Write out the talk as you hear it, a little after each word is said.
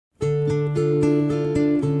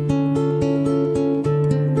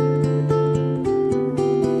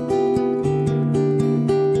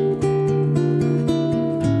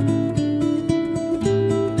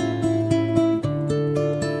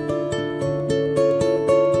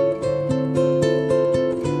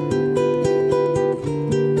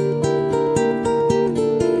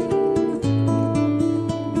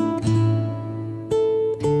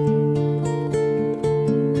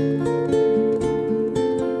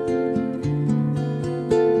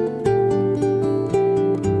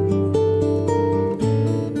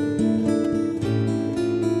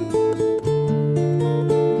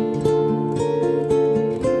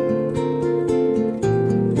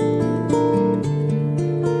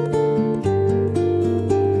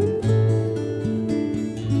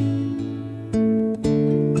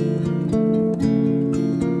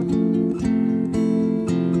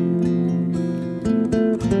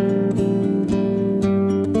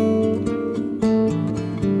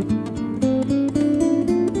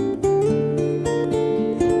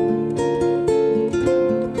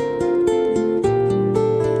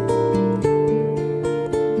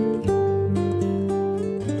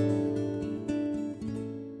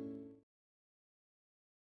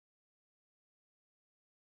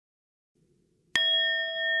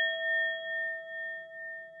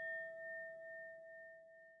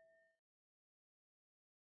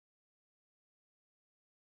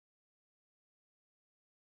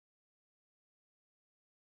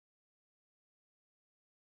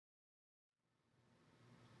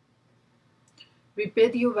We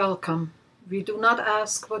bid you welcome. We do not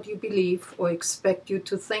ask what you believe or expect you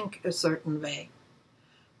to think a certain way,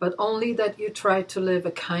 but only that you try to live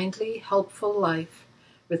a kindly, helpful life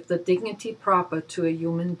with the dignity proper to a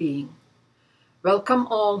human being. Welcome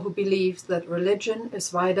all who believe that religion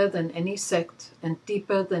is wider than any sect and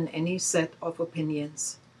deeper than any set of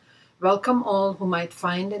opinions. Welcome all who might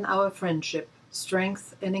find in our friendship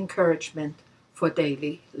strength and encouragement for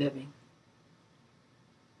daily living.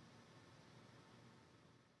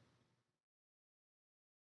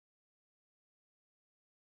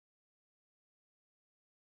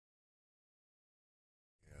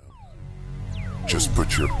 Just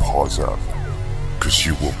put your paws up, 'cause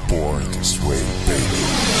you were born this way, baby.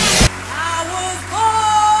 I was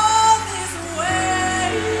born this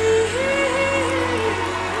way.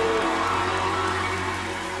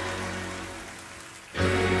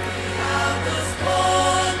 I was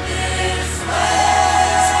born this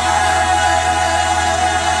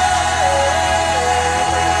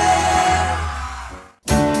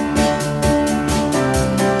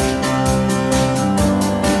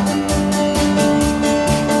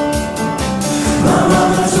My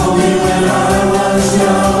mama told me when I was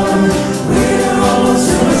young,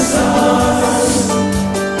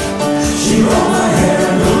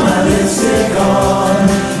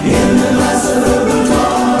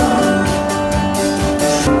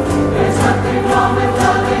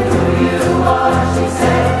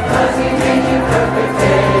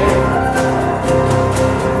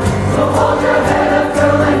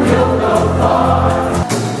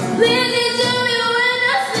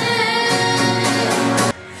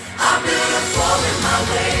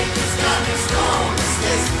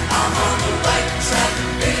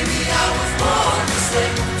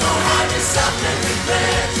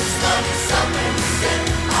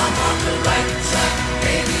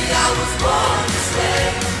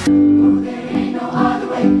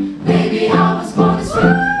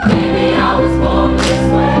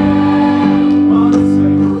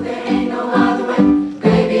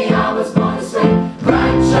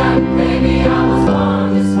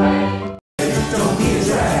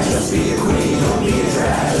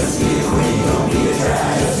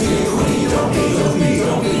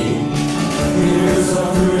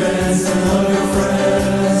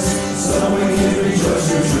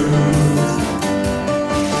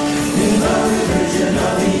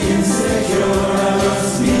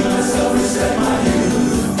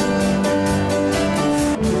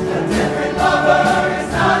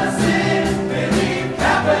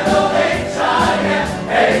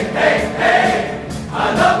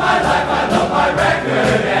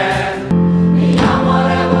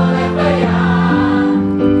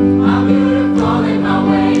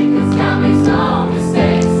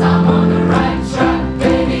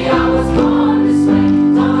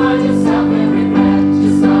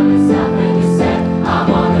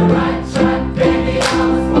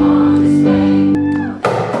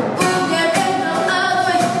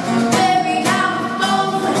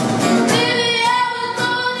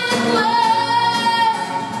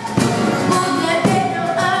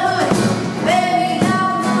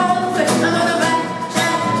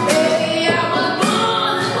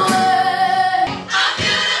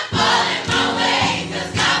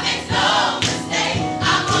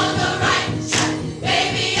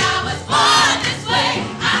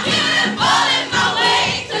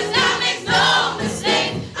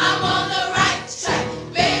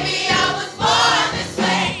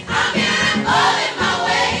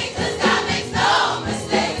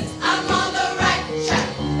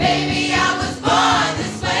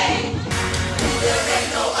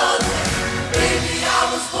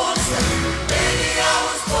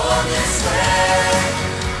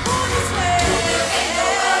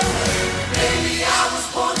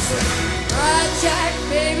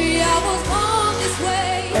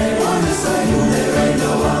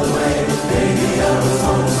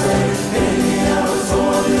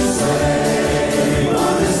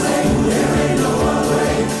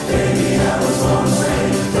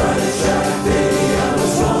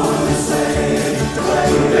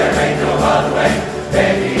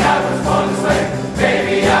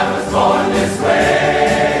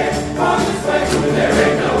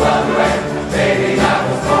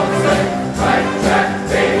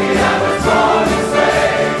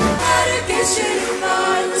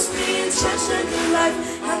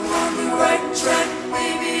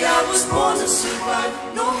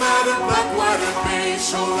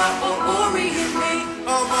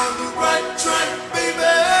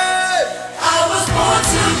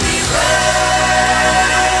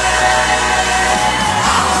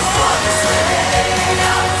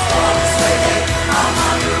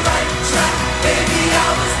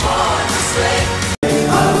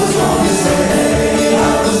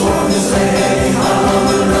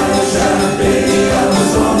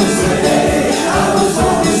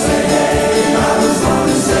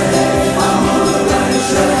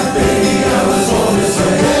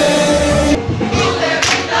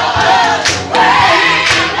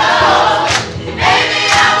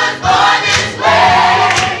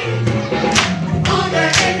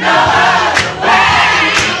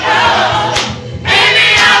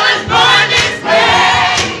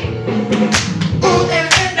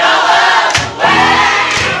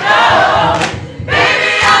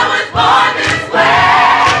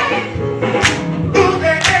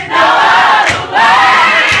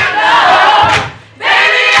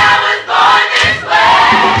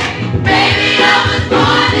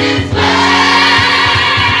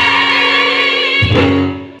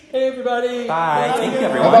 Bye. Thank you,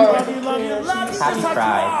 everyone. Bye-bye. Happy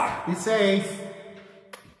Pride. Be safe.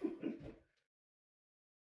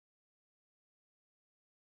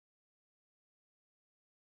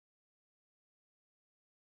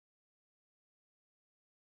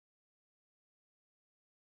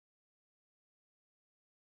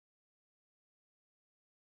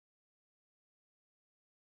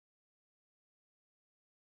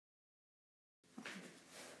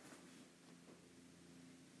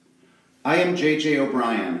 I am J.J.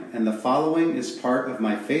 O'Brien, and the following is part of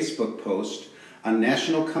my Facebook post on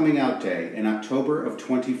National Coming Out Day in October of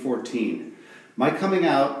 2014. My coming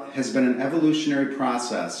out has been an evolutionary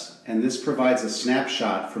process, and this provides a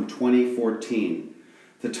snapshot from 2014.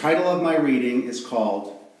 The title of my reading is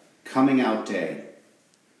called Coming Out Day.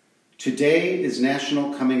 Today is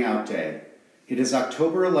National Coming Out Day. It is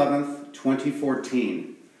October 11th,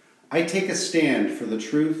 2014. I take a stand for the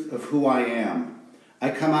truth of who I am. I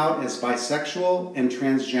come out as bisexual and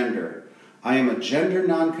transgender. I am a gender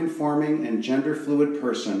nonconforming and gender fluid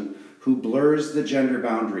person who blurs the gender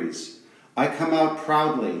boundaries. I come out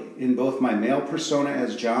proudly in both my male persona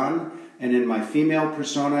as John and in my female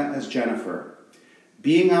persona as Jennifer.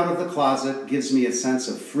 Being out of the closet gives me a sense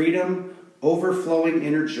of freedom, overflowing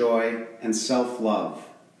inner joy, and self-love.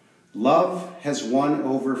 Love has won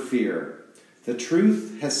over fear. The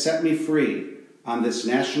truth has set me free on this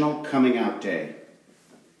National Coming Out Day.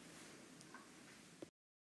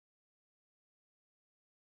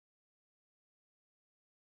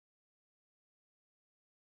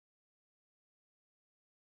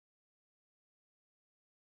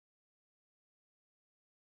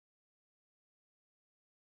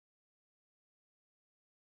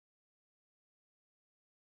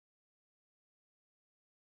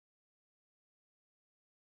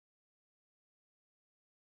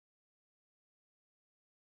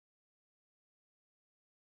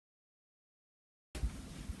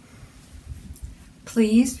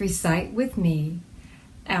 Please recite with me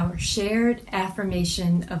our shared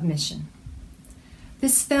affirmation of mission.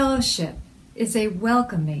 This fellowship is a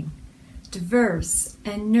welcoming, diverse,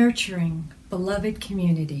 and nurturing beloved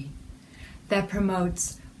community that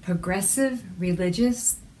promotes progressive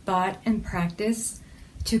religious thought and practice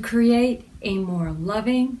to create a more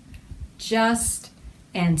loving, just,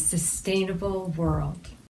 and sustainable world.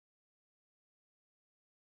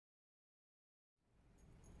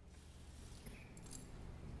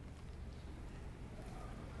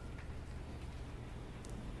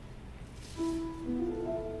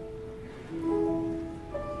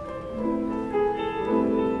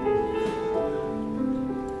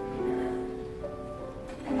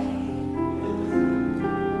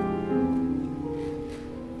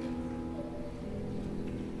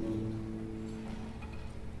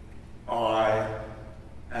 I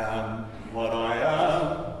am what I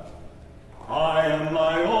am. I am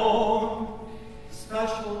my own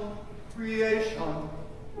special creation.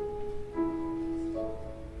 So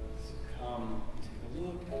come, take a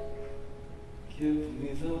look. Give me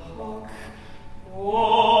the hug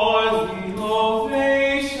or the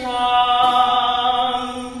ovation.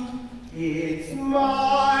 It's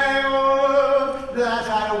my world that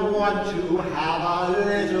I want to have a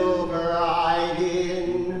little pride in.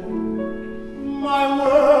 My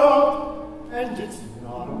world, and it's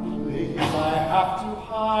not a place I have to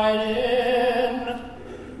hide in.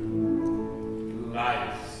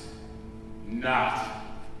 Life's not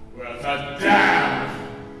worth a damn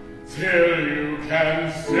till you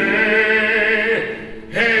can say,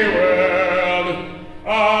 hey world, I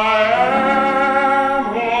am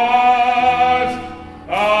what I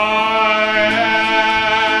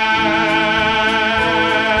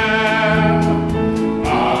am. I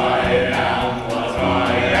am what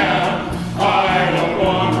I am. I don't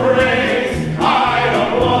want praise. I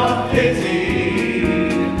don't want pity.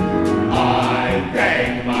 I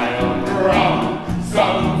bang my own drum.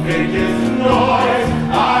 Some think it's noise.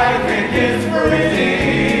 I think it's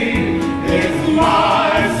pretty.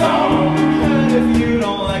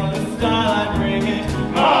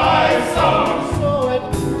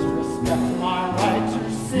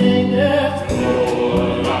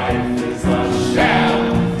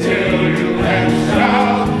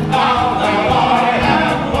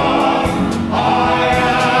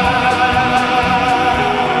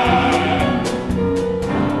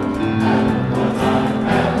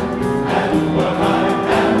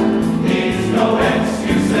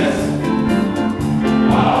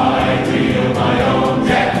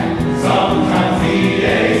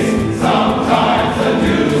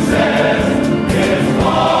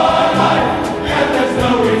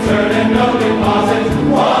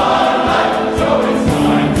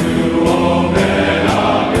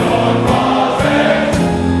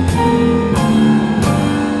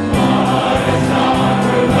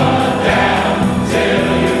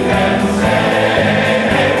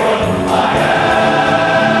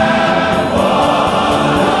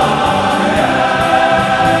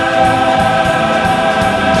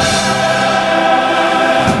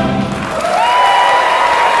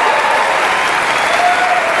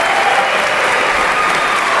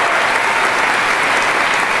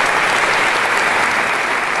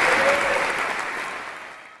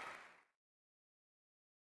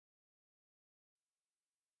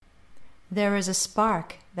 there is a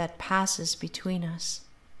spark that passes between us,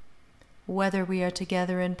 whether we are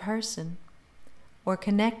together in person or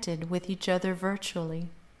connected with each other virtually.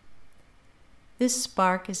 This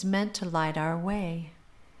spark is meant to light our way,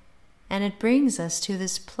 and it brings us to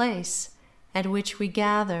this place at which we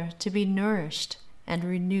gather to be nourished and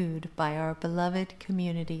renewed by our beloved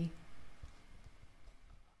community.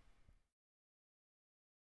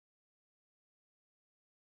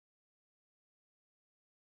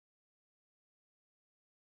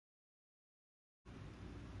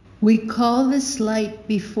 We call this light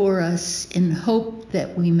before us in hope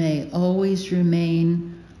that we may always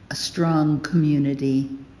remain a strong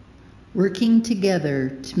community, working together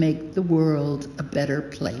to make the world a better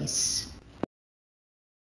place.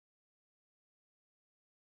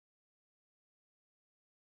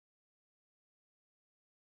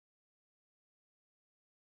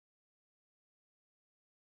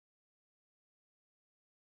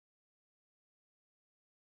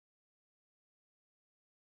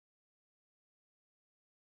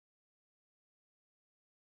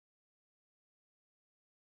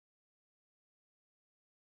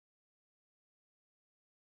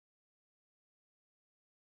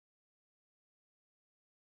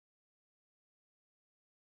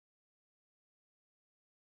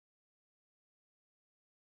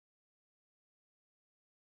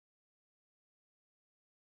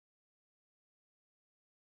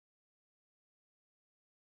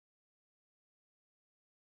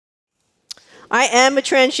 I am a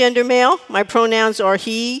transgender male. My pronouns are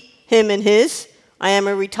he, him, and his. I am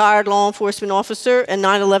a retired law enforcement officer and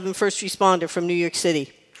 9/11 first responder from New York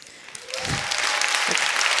City.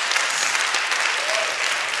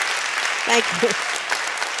 Thank you.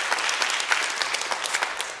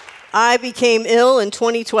 I became ill in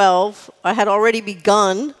 2012. I had already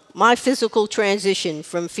begun my physical transition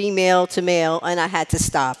from female to male, and I had to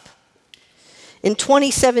stop. In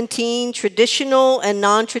 2017, traditional and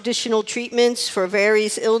non-traditional treatments for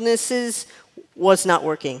various illnesses was not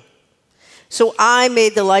working. So I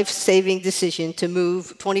made the life-saving decision to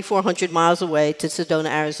move 2,400 miles away to Sedona,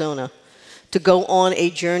 Arizona, to go on a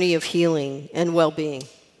journey of healing and well-being.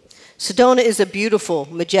 Sedona is a beautiful,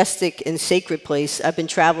 majestic, and sacred place I've been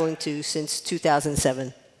traveling to since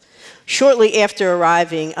 2007. Shortly after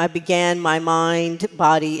arriving, I began my mind,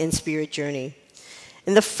 body, and spirit journey.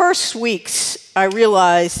 In the first weeks, I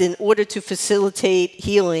realized in order to facilitate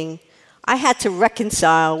healing, I had to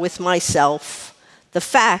reconcile with myself the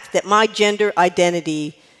fact that my gender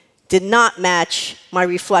identity did not match my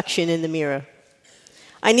reflection in the mirror.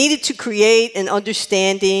 I needed to create an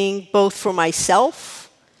understanding both for myself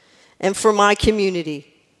and for my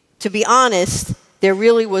community. To be honest, there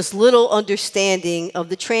really was little understanding of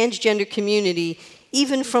the transgender community,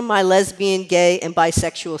 even from my lesbian, gay, and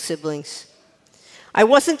bisexual siblings. I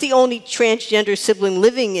wasn't the only transgender sibling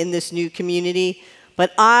living in this new community,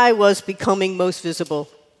 but I was becoming most visible.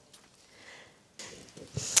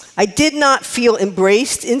 I did not feel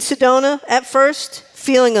embraced in Sedona at first.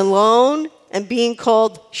 Feeling alone and being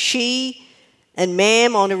called she and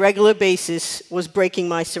ma'am on a regular basis was breaking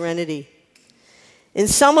my serenity. In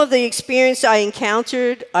some of the experience I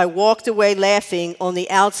encountered, I walked away laughing on the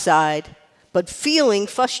outside, but feeling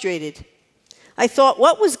frustrated. I thought,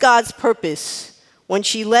 what was God's purpose when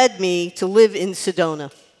she led me to live in Sedona?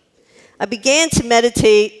 I began to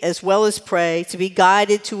meditate as well as pray to be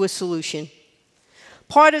guided to a solution.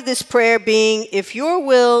 Part of this prayer being, if your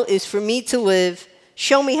will is for me to live,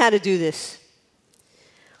 show me how to do this.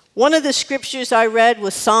 One of the scriptures I read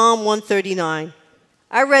was Psalm 139.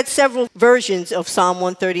 I read several versions of Psalm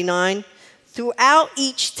 139. Throughout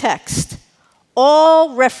each text,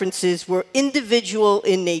 all references were individual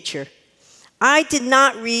in nature. I did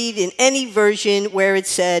not read in any version where it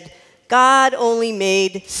said, God only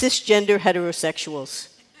made cisgender heterosexuals.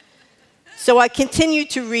 So I continued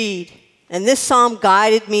to read, and this psalm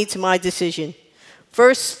guided me to my decision.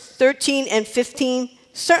 Verse 13 and 15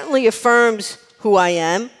 certainly affirms who I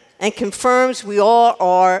am and confirms we all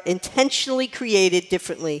are intentionally created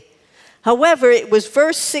differently. However, it was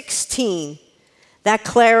verse 16 that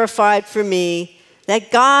clarified for me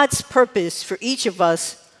that God's purpose for each of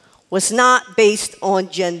us was not based on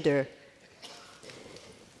gender.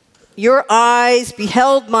 Your eyes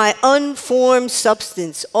beheld my unformed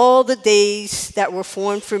substance all the days that were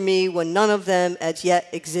formed for me when none of them as yet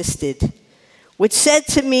existed, which said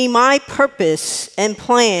to me my purpose and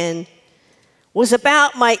plan was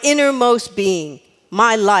about my innermost being,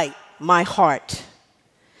 my light, my heart.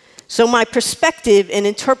 So my perspective and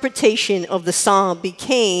interpretation of the psalm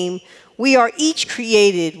became, we are each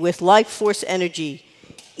created with life force energy,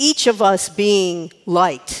 each of us being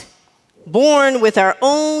light. born with our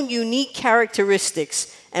own unique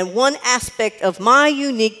characteristics, and one aspect of my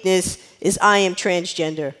uniqueness is I am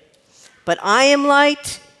transgender. But I am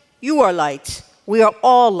light, you are light, we are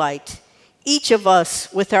all light, each of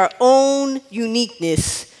us with our own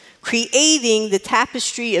uniqueness, creating the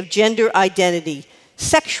tapestry of gender identity,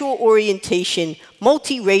 sexual orientation,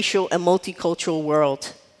 multiracial and multicultural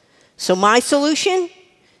world. So my solution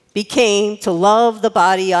became to love the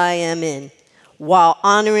body I am in, while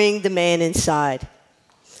honoring the man inside.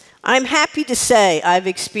 I'm happy to say I've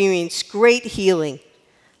experienced great healing.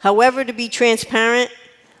 However, to be transparent,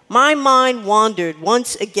 my mind wandered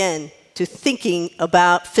once again to thinking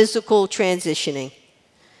about physical transitioning.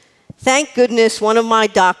 Thank goodness one of my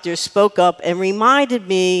doctors spoke up and reminded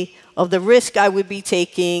me of the risk I would be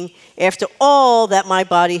taking after all that my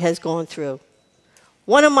body has gone through.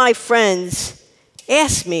 One of my friends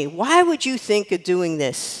asked me, why would you think of doing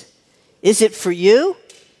this? Is it for you,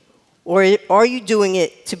 or are you doing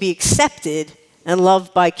it to be accepted and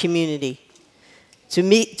loved by community? To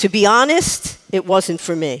be honest, it wasn't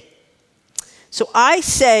for me. So I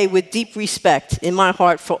say with deep respect in my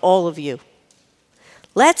heart for all of you,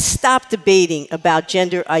 let's stop debating about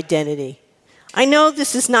gender identity. I know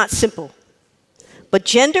this is not simple, but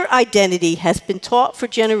gender identity has been taught for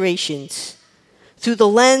generations through the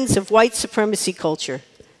lens of white supremacy culture,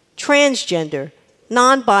 transgender,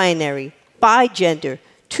 non-binary, bigender,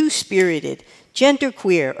 two-spirited,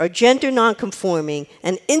 genderqueer, or gender nonconforming,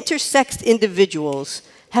 and intersex individuals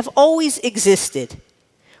have always existed.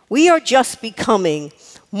 We are just becoming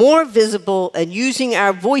more visible and using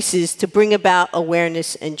our voices to bring about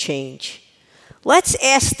awareness and change. Let's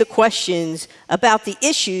ask the questions about the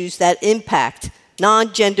issues that impact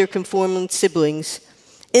non-gender conforming siblings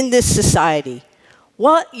in this society.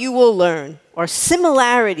 What you will learn are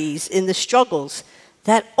similarities in the struggles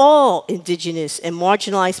that all indigenous and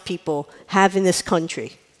marginalized people have in this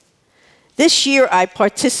country. This year, I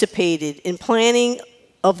participated in planning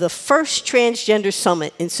of the first Transgender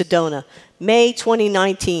Summit in Sedona, May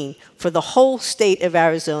 2019, for the whole state of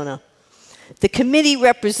Arizona. The committee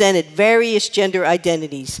represented various gender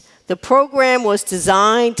identities. The program was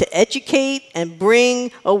designed to educate and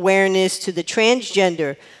bring awareness to the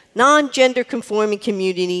transgender, non-gender conforming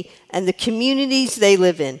community and the communities they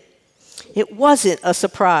live in. It wasn't a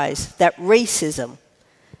surprise that racism,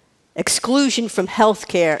 exclusion from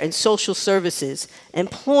healthcare and social services,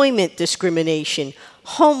 employment discrimination,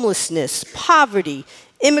 homelessness, poverty,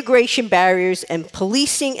 immigration barriers, and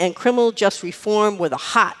policing and criminal justice reform were the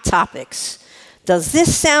hot topics. Does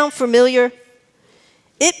this sound familiar?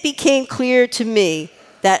 It became clear to me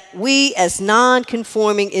that we as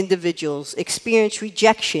non-conforming individuals experience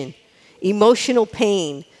rejection, emotional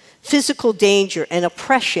pain, physical danger, and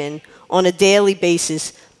oppression on a daily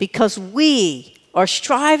basis because we are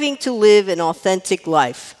striving to live an authentic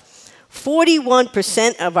life.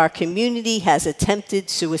 41% of our community has attempted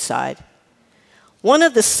suicide. One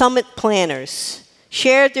of the summit planners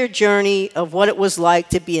shared their journey of what it was like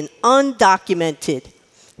to be an undocumented,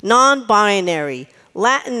 non-binary,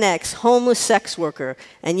 Latinx homeless sex worker.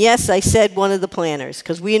 And yes, I said one of the planners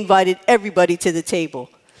because we invited everybody to the table.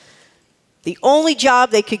 The only job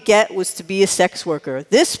they could get was to be a sex worker.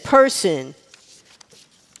 This person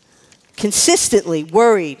consistently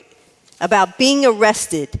worried about being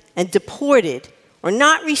arrested and deported or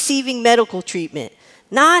not receiving medical treatment,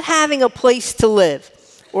 not having a place to live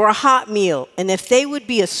or a hot meal, and if they would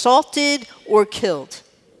be assaulted or killed.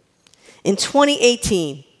 In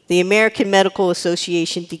 2018, the American Medical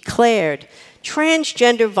Association declared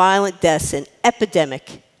transgender violent deaths an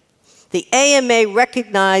epidemic. The AMA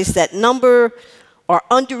recognized that number are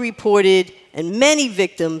underreported and many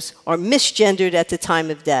victims are misgendered at the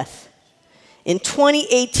time of death. In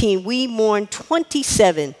 2018, we mourned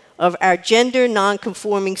 27 of our gender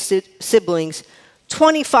nonconforming siblings.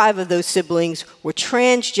 25 of those siblings were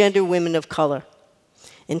transgender women of color.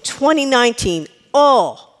 In 2019,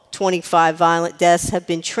 all 25 violent deaths have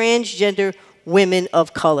been transgender women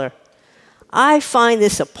of color. I find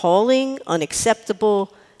this appalling,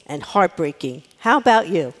 unacceptable, and heartbreaking. How about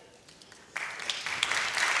you?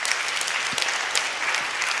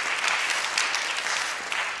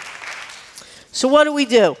 So what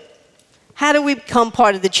do? How do we become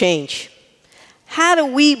part of the change? How do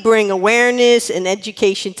we bring awareness and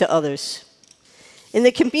education to others in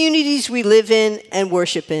the communities we live in and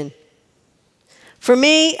worship in? For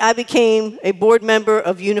me, I became a board member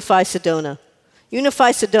of Unify Sedona.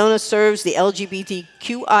 Unify Sedona serves the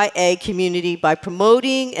LGBTQIA community by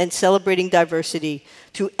promoting and celebrating diversity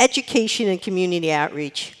through education and community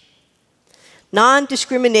outreach.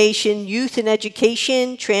 Non-discrimination, youth and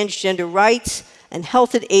education, transgender rights, and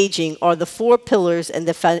health and aging are the 4 pillars and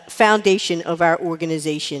the foundation of our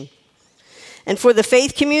organization. And for the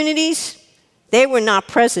faith communities, they were not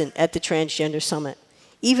present at the Transgender Summit,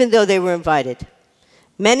 even though they were invited.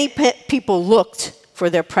 Many people looked for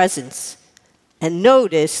their presence and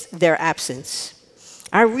noticed their absence.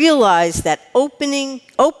 I realized that open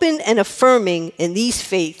and affirming in these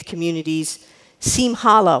faith communities seem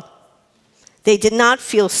hollow. They did not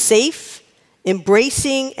feel safe,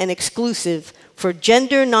 embracing, and exclusive for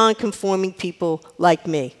gender non-conforming people like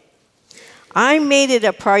me. I made it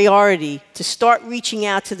a priority to start reaching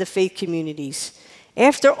out to the faith communities.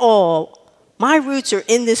 After all, my roots are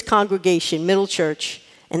in this congregation, Middle Church,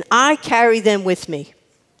 and I carry them with me.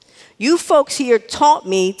 You folks here taught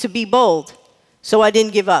me to be bold, so I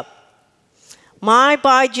didn't give up. My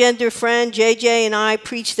bi-gender friend JJ and I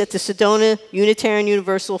preached at the Sedona Unitarian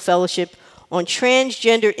Universalist Fellowship on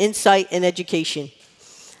transgender insight and education.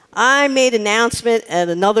 I made an announcement at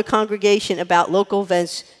another congregation about local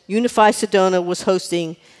events Unify Sedona was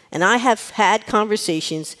hosting, and I have had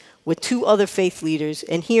conversations with 2 other faith leaders,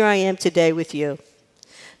 and here I am today with you.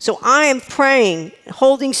 So I am praying,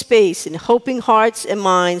 holding space, and hoping hearts and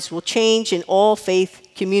minds will change in all faith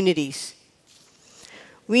communities.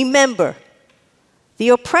 Remember, the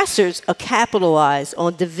oppressors capitalize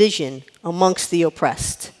on division amongst the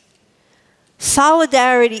oppressed.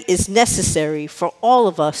 Solidarity is necessary for all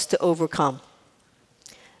of us to overcome.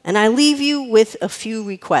 And I leave you with a few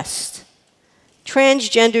requests.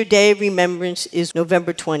 Transgender Day of Remembrance is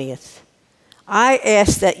November 20th. I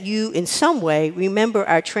ask that you, in some way, remember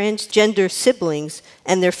our transgender siblings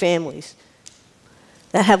and their families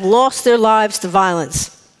that have lost their lives to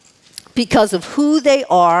violence because of who they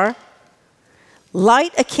are.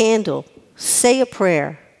 Light a candle, say a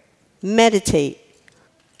prayer, meditate.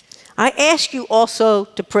 I ask you also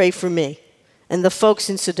to pray for me and the folks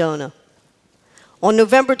in Sedona. On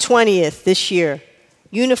November 20th this year,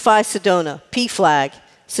 Unify Sedona, PFLAG,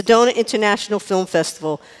 Sedona International Film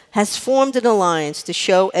Festival, has formed an alliance to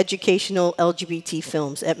show educational LGBT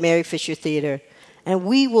films at Mary Fisher Theater, and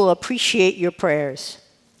we will appreciate your prayers.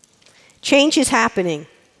 Change is happening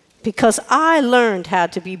because I learned how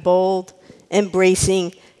to be bold,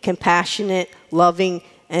 embracing, compassionate, loving,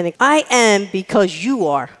 and I am because you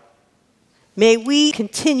are. May we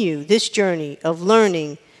continue this journey of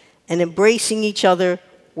learning and embracing each other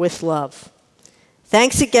with love.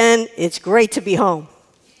 Thanks again. It's great to be home.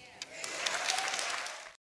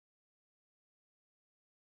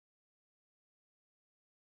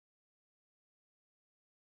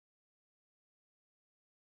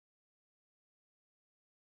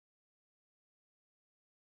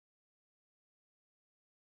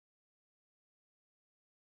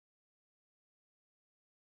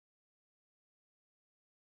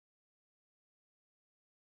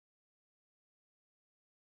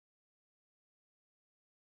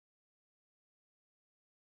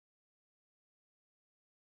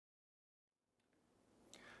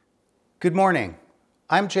 Good morning.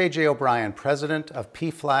 I'm J.J. O'Brien, president of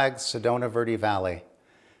PFLAG Sedona Verde Valley.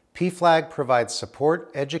 PFLAG provides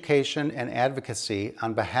support, education, and advocacy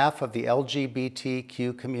on behalf of the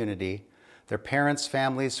LGBTQ community, their parents,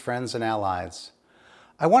 families, friends, and allies.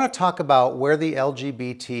 I want to talk about where the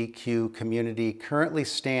LGBTQ community currently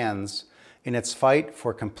stands in its fight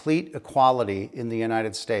for complete equality in the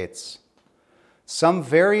United States. Some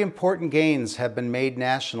very important gains have been made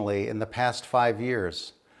nationally in the past 5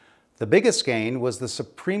 years. The biggest gain was the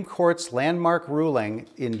Supreme Court's landmark ruling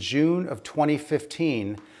in June of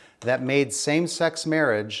 2015 that made same-sex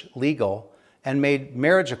marriage legal and made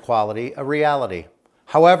marriage equality a reality.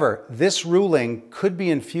 However, this ruling could be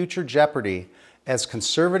in future jeopardy as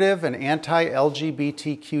conservative and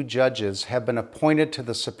anti-LGBTQ judges have been appointed to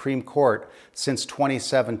the Supreme Court since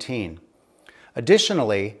 2017.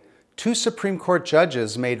 Additionally, 2 Supreme Court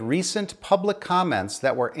judges made recent public comments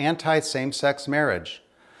that were anti-same-sex marriage.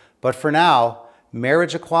 But for now,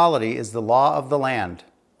 marriage equality is the law of the land.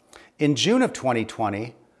 In June of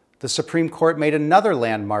 2020, the Supreme Court made another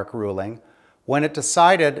landmark ruling when it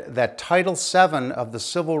decided that Title VII of the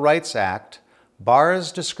Civil Rights Act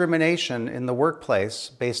bars discrimination in the workplace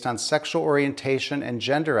based on sexual orientation and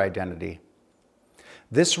gender identity.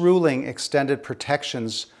 This ruling extended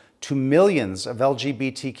protections to millions of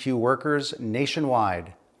LGBTQ workers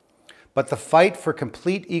nationwide. But the fight for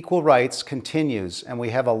complete equal rights continues, and we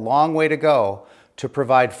have a long way to go to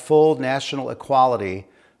provide full national equality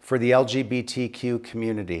for the LGBTQ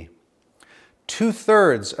community.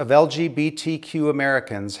 2/3 of LGBTQ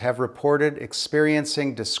Americans have reported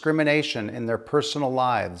experiencing discrimination in their personal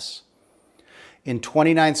lives. In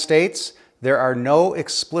 29 states, there are no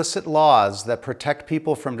explicit laws that protect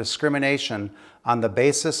people from discrimination on the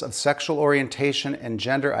basis of sexual orientation and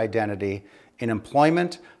gender identity in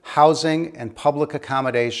employment, housing, and public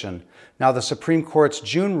accommodation. Now, the Supreme Court's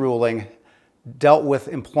June ruling dealt with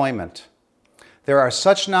employment. There are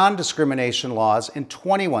such non-discrimination laws in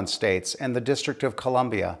 21 states and the District of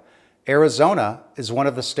Columbia. Arizona is one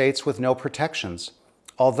of the states with no protections,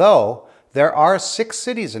 although there are 6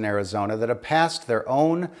 cities in Arizona that have passed their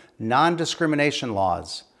own non-discrimination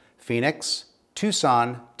laws: Phoenix,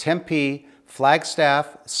 Tucson, Tempe,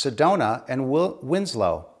 Flagstaff, Sedona, and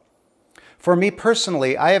Winslow. For me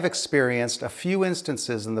personally, I have experienced a few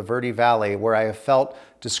instances in the Verde Valley where I have felt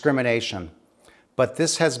discrimination, but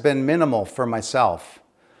this has been minimal for myself.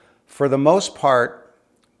 For the most part,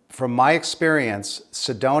 from my experience,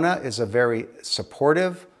 Sedona is a very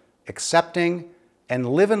supportive, accepting, and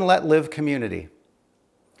live and let live community.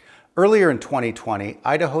 Earlier in 2020,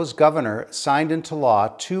 Idaho's governor signed into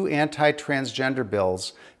law 2 anti-transgender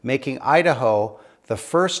bills, making Idaho the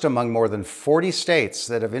first among more than 40 states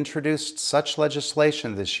that have introduced such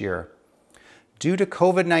legislation this year. Due to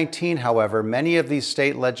COVID-19, however, many of these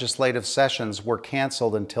state legislative sessions were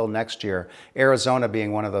canceled until next year, Arizona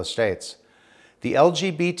being one of those states. The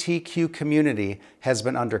LGBTQ community has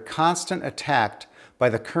been under constant attack by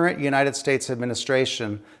the current United States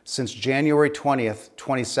administration since January 20th,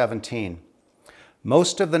 2017.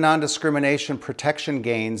 Most of the non-discrimination protection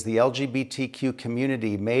gains the LGBTQ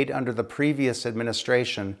community made under the previous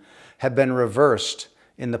administration have been reversed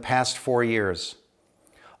in the past 4 years.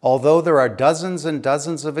 Although there are dozens and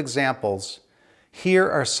dozens of examples, here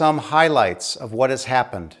are some highlights of what has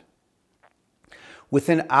happened.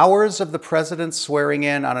 Within hours of the president's swearing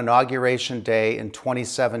in on Inauguration Day in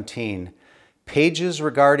 2017, pages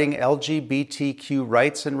regarding LGBTQ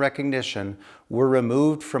rights and recognition were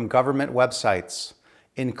removed from government websites,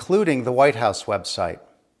 including the White House website.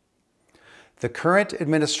 The current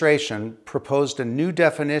administration proposed a new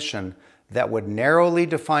definition that would narrowly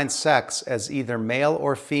define sex as either male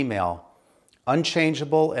or female,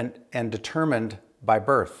 unchangeable and determined by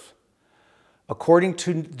birth. According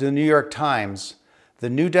to the New York Times, the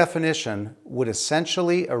new definition would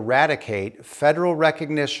essentially eradicate federal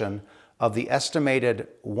recognition of the estimated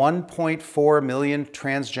 1.4 million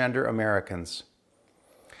transgender Americans.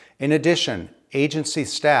 In addition, agency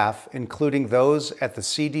staff, including those at the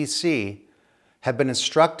CDC, have been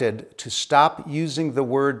instructed to stop using the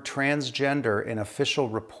word transgender in official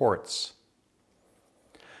reports.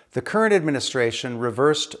 The current administration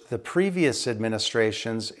reversed the previous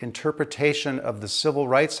administration's interpretation of the Civil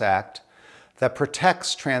Rights Act that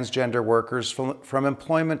protects transgender workers from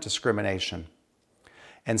employment discrimination,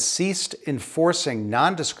 and ceased enforcing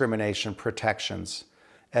non-discrimination protections,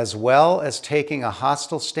 as well as taking a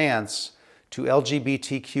hostile stance to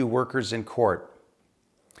LGBTQ workers in court.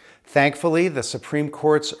 Thankfully, the Supreme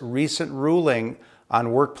Court's recent ruling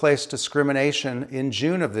on workplace discrimination in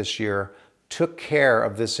June of this year took care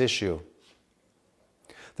of this issue.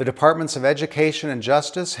 The Departments of Education and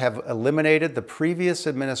Justice have eliminated the previous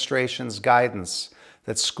administration's guidance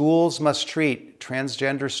that schools must treat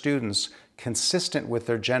transgender students consistent with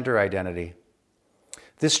their gender identity.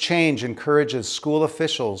 This change encourages school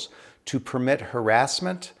officials to permit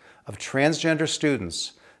harassment of transgender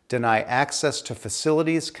students, deny access to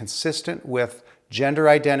facilities consistent with gender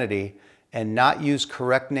identity, and not use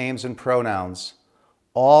correct names and pronouns,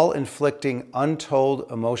 all inflicting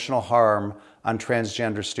untold emotional harm on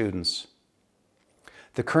transgender students.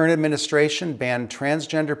 The current administration banned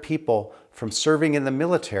transgender people from serving in the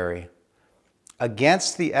military,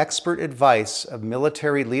 against the expert advice of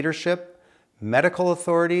military leadership, medical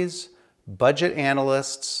authorities, budget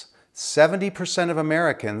analysts, 70% of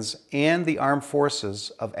Americans, and the armed forces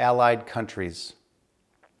of allied countries.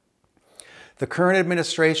 The current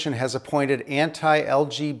administration has appointed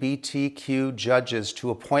anti-LGBTQ judges to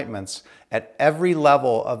appointments at every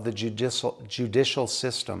level of the judicial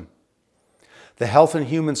system. The Health and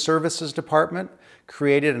Human Services Department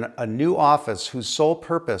created a new office whose sole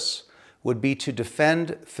purpose would be to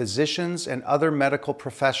defend physicians and other medical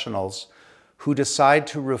professionals who decide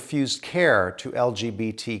to refuse care to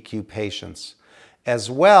LGBTQ patients,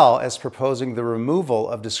 as well as proposing the removal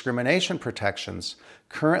of discrimination protections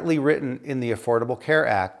currently written in the Affordable Care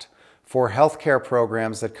Act for healthcare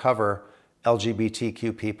programs that cover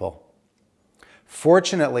LGBTQ people.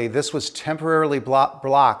 Fortunately, this was temporarily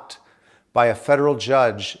blocked by a federal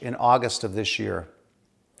judge in August of this year.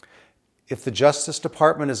 If the Justice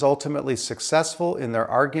Department is ultimately successful in their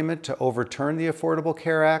argument to overturn the Affordable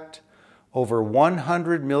Care Act, over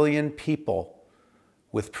 100 million people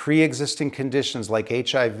with pre-existing conditions like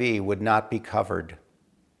HIV would not be covered.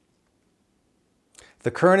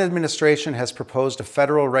 The current administration has proposed a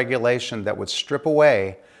federal regulation that would strip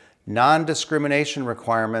away non-discrimination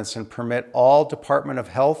requirements and permit all Department of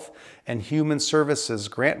Health and Human Services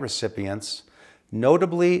grant recipients,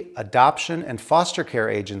 notably adoption and foster care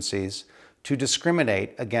agencies, to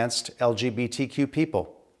discriminate against LGBTQ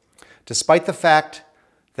people. Despite the fact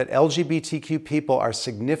that LGBTQ people are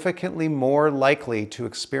significantly more likely to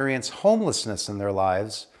experience homelessness in their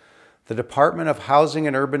lives, the Department of Housing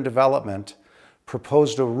and Urban Development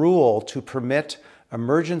proposed a rule to permit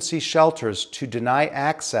emergency shelters to deny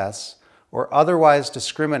access or otherwise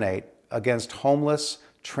discriminate against homeless,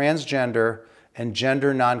 transgender, and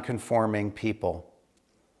gender nonconforming people.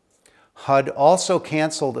 HUD also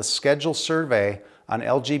canceled a scheduled survey on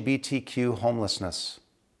LGBTQ homelessness.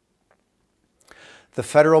 The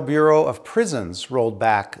Federal Bureau of Prisons rolled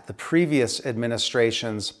back the previous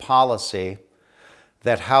administration's policy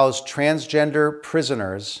that housed transgender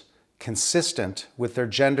prisoners consistent with their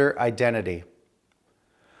gender identity.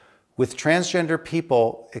 With transgender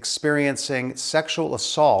people experiencing sexual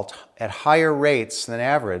assault at higher rates than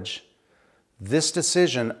average, this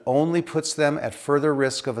decision only puts them at further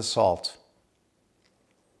risk of assault.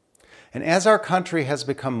 And as our country has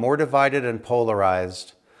become more divided and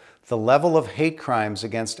polarized, the level of hate crimes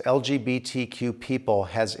against LGBTQ people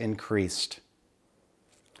has increased.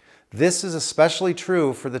 This is especially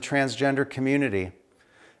true for the transgender community.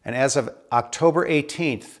 And as of October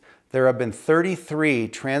 18th, there have been 33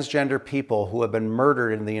 transgender people who have been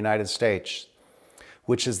murdered in the United States,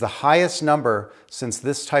 which is the highest number since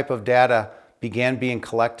this type of data began being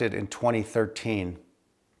collected in 2013.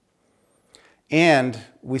 And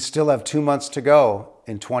we still have 2 months to go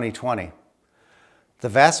in 2020. The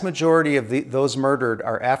vast majority of those murdered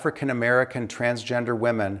are African American transgender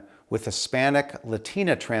women, with Hispanic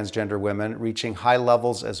Latina transgender women reaching high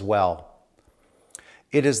levels as well.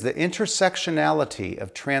 It is the intersectionality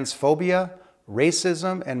of transphobia,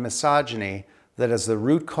 racism, and misogyny that is the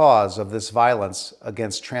root cause of this violence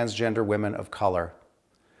against transgender women of color.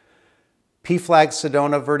 PFLAG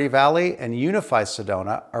Sedona Verde Valley and Unify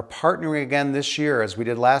Sedona are partnering again this year as we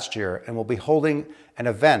did last year, and will be holding an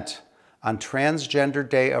event on Transgender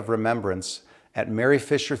Day of Remembrance at Mary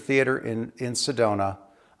Fisher Theater in Sedona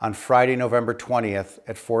on Friday, November 20th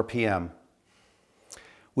at 4 p.m.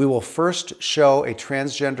 We will first show a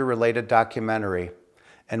transgender-related documentary,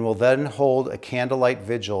 and will then hold a candlelight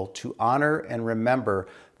vigil to honor and remember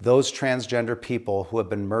those transgender people who have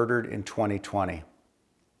been murdered in 2020.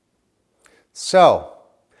 So,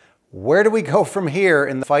 where do we go from here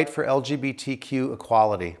in the fight for LGBTQ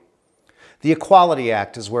equality? The Equality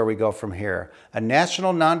Act is where we go from here. A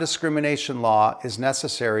national non-discrimination law is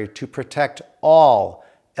necessary to protect all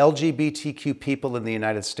LGBTQ people in the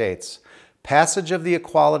United States. Passage of the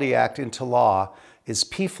Equality Act into law is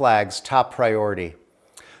PFLAG's top priority.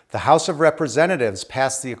 The House of Representatives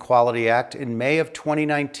passed the Equality Act in May of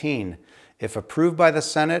 2019. If approved by the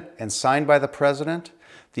Senate and signed by the President,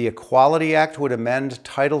 the Equality Act would amend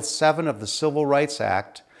Title VII of the Civil Rights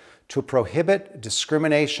Act to prohibit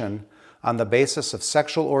discrimination on the basis of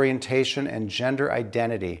sexual orientation and gender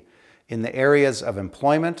identity in the areas of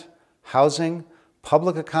employment, housing,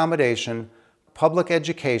 public accommodation, public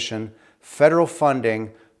education, federal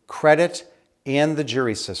funding, credit, and the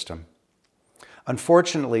jury system.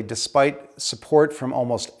 Unfortunately, despite support from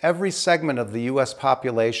almost every segment of the U.S.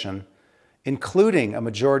 population, including a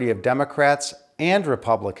majority of Democrats and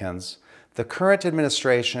Republicans, the current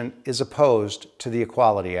administration is opposed to the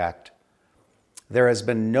Equality Act. There has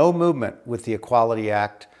been no movement with the Equality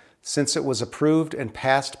Act since it was approved and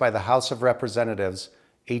passed by the House of Representatives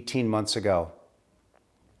 18 months ago.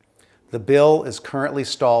 The bill is currently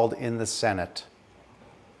stalled in the Senate.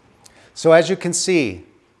 So as you can see,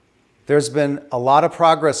 there's been a lot of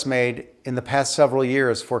progress made in the past several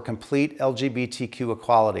years for complete LGBTQ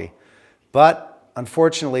equality. But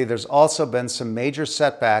unfortunately, there's also been some major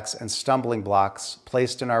setbacks and stumbling blocks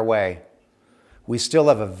placed in our way. We still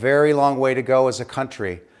have a very long way to go as a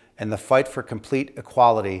country, and the fight for complete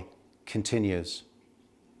equality continues.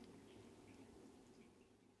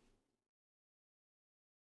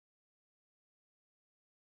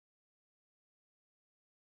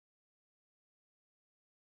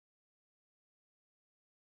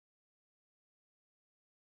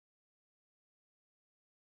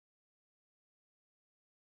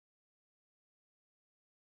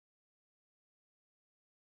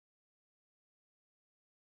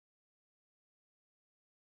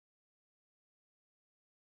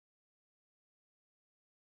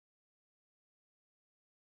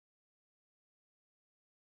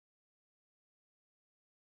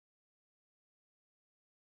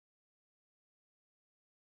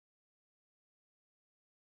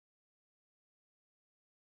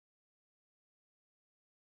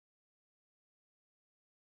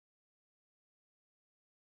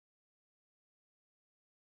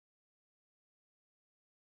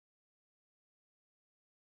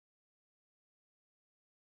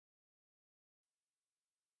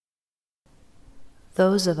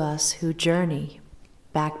 those of us who journey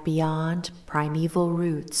back beyond primeval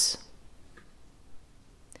roots,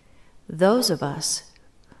 those of us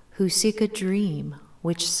who seek a dream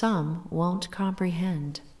which some won't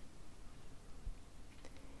comprehend,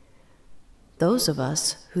 those of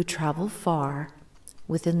us who travel far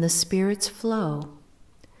within the Spirit's flow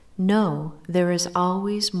know there is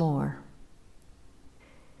always more.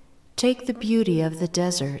 Take the beauty of the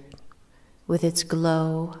desert with its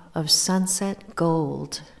glow of sunset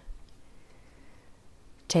gold.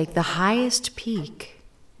 Take the highest peak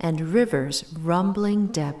and river's rumbling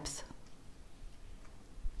depth.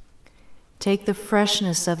 Take the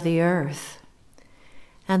freshness of the earth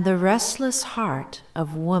and the restless heart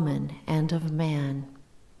of woman and of man.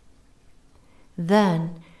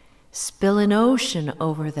 Then spill an ocean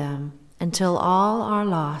over them until all are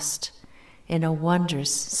lost in a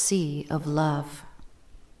wondrous sea of love.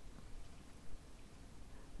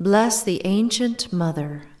 Bless the ancient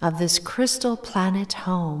mother of this crystal planet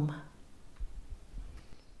home.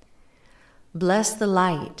 Bless the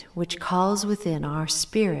light which calls within our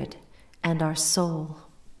spirit and our soul.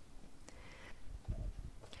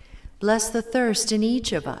 Bless the thirst in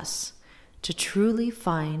each of us to truly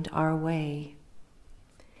find our way,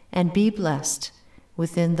 and be blessed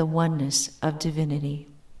within the oneness of divinity.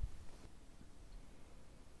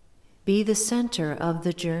 Be the center of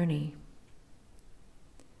the journey.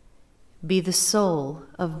 Be the soul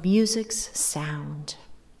of music's sound.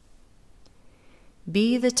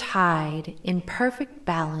 Be the tide in perfect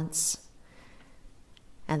balance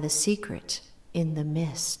and the secret in the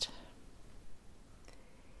mist.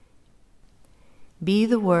 Be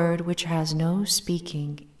the word which has no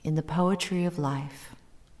speaking in the poetry of life.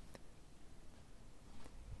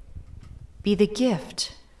 Be the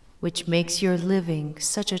gift which makes your living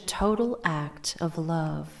such a total act of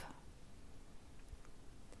love.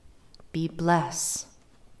 Be blessed,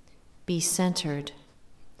 be centered,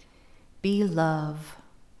 be love,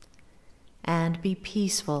 and be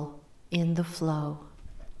peaceful in the flow.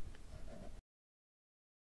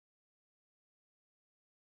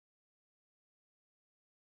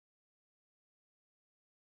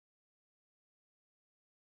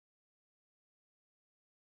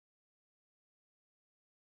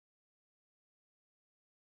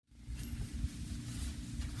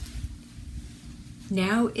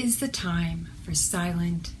 Now is the time for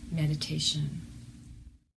silent meditation.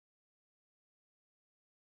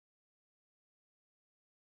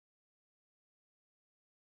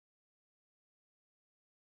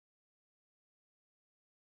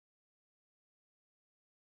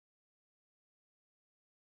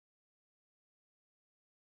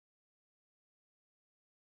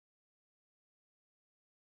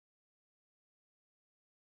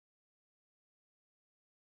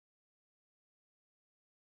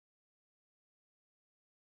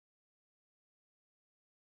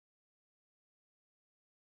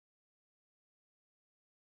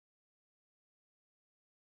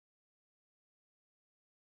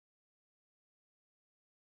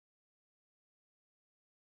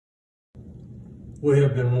 We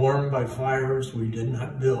have been warmed by fires we did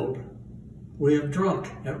not build. We have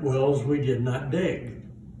drunk at wells we did not dig.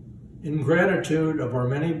 In gratitude of our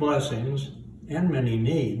many blessings and many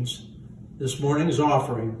needs, this morning's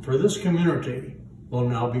offering for this community will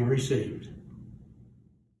now be received.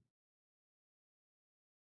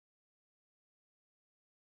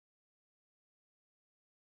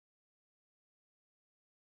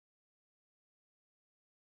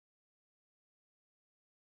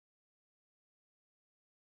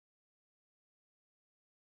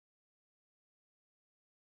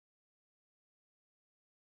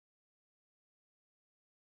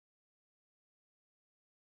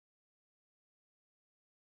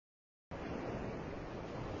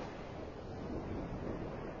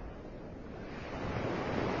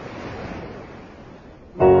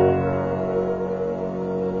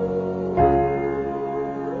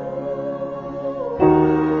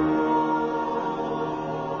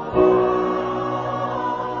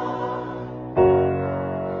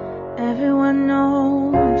 Everyone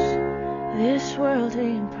knows this world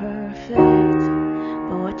ain't perfect,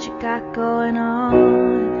 but what you got going on,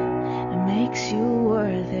 it makes you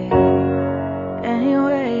worthy. Any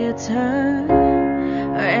way you turn,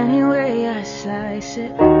 or any way I slice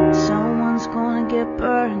it, someone's gonna get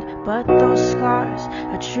burned, but those scars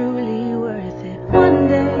are truly worth it. One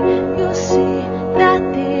day you'll see that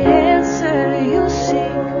the answer you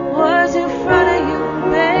seek was in front of you,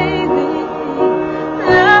 baby.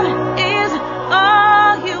 Love is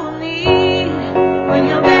all you need when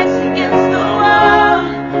your back's against the wall,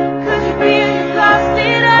 'cause you feel you've lost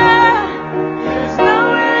it all. There's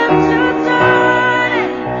nowhere left to turn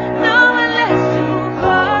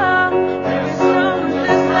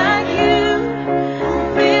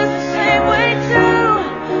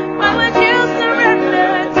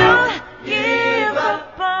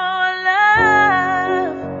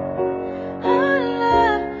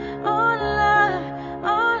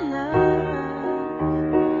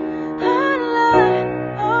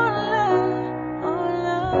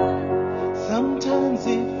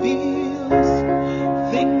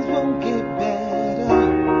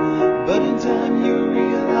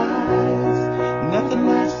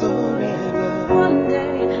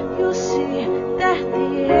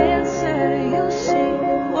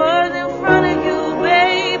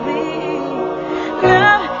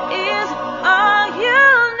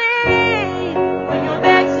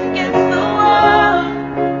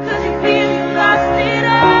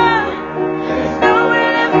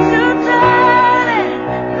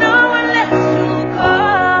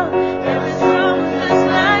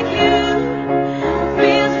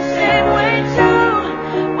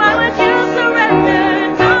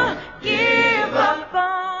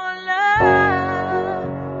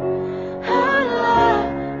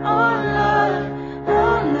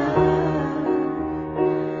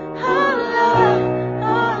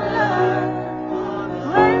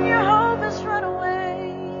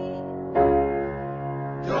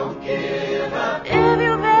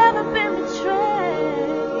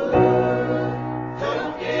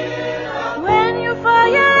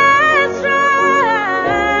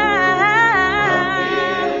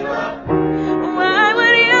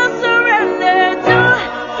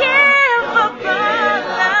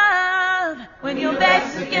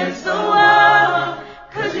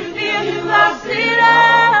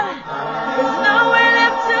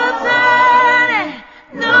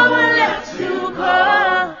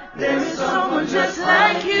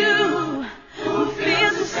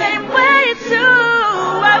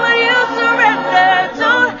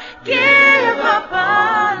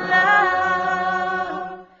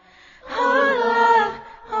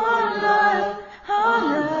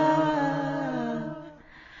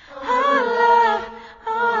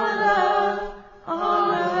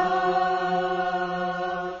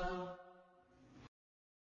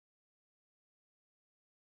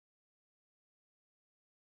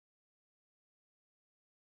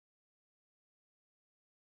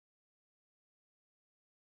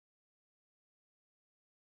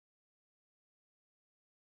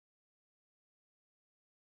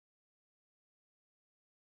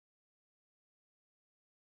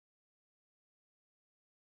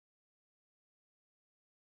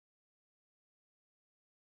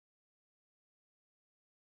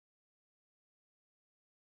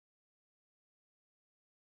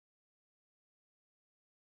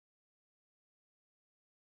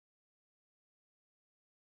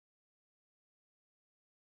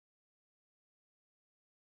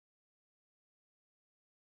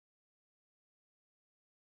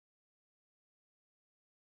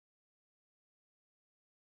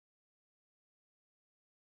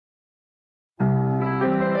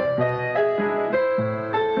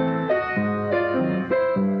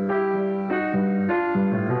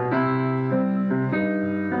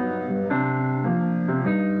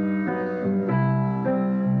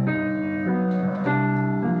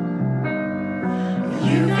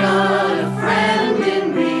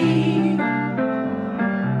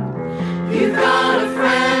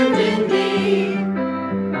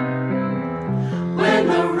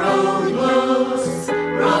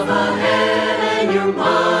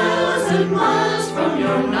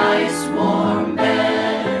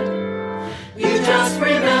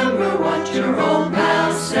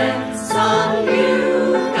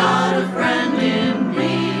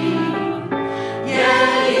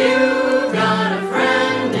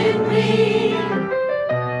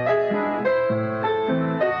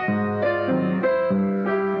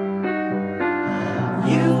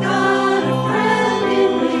You've got a friend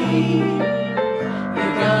in me.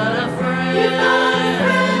 You've got a friend. You've got a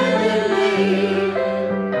friend in me.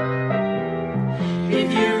 If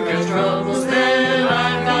you've got troubles, then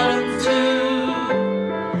I've got them too.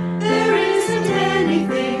 There isn't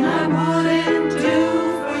anything I wouldn't do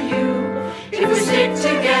for you. If we stick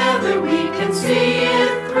together, we can see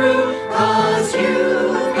it through. 'Cause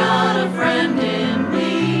you've got a friend in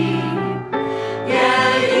me. Yeah,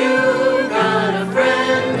 you've got a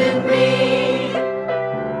friend in me.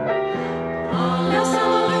 Now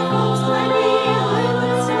some other folks might be a little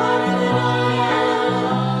bit smarter than I am.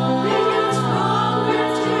 Maybe I'm stronger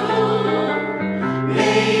too.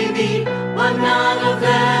 Maybe, but none of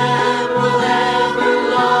them will ever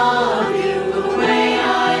love you the way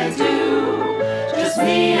I do. Just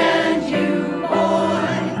me and you, boy.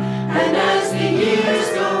 And as the years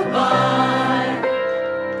go by,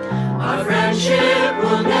 our friendship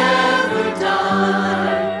will never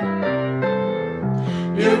die.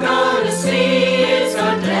 You're gonna see it's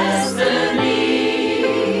our destiny.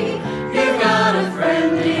 You've got a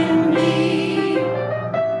friend in me.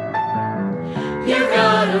 You've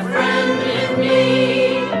got a friend in me.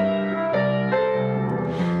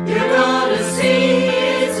 You're gonna see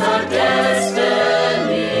it's our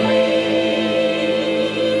destiny.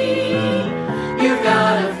 You've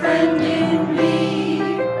got a friend in me.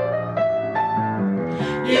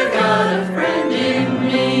 You've got a friend in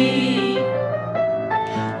me.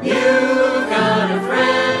 You've got a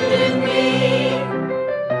friend in me.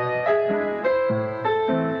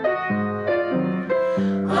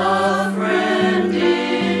 A friend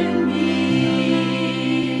in me.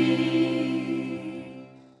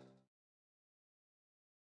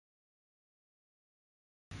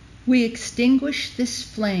 We extinguish this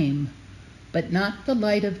flame, but not the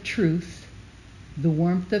light of truth, the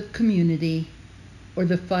warmth of community, or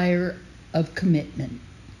the fire of commitment.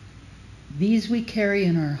 These we carry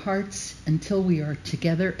in our hearts until we are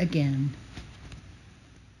together again.